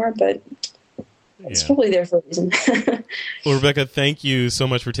need more, but it's probably there for a reason. Well, Rebekka, thank you so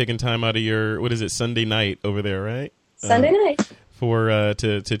much for taking time out of your, Sunday night over there, right? Sunday night. for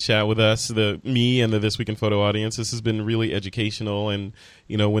to chat with us, me and the This Week in Photo audience. This has been really educational, and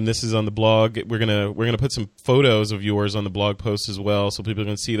when this is on the blog, we're gonna put some photos of yours on the blog post as well, so people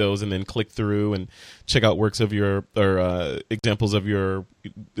can see those and then click through and check out works of your examples of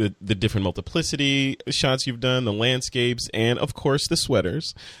the different multiplicity shots you've done, the landscapes, and of course the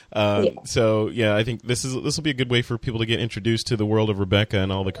sweaters. So yeah, I think this will be a good way for people to get introduced to the world of Rebekka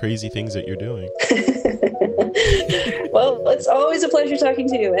and all the crazy things that you're doing. Well, it's always a pleasure talking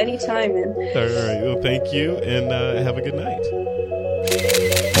to you anytime. Man. All right. Well, thank you, and have a good night.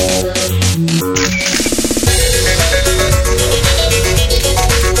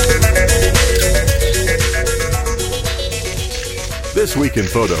 This Week in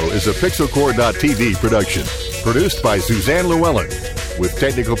Photo is a Pixelcore.tv production, produced by Suzanne Llewellyn, with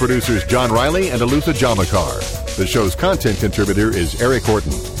technical producers John Riley and Alutha Jamakar. The show's content contributor is Eric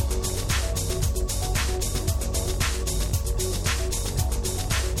Horton.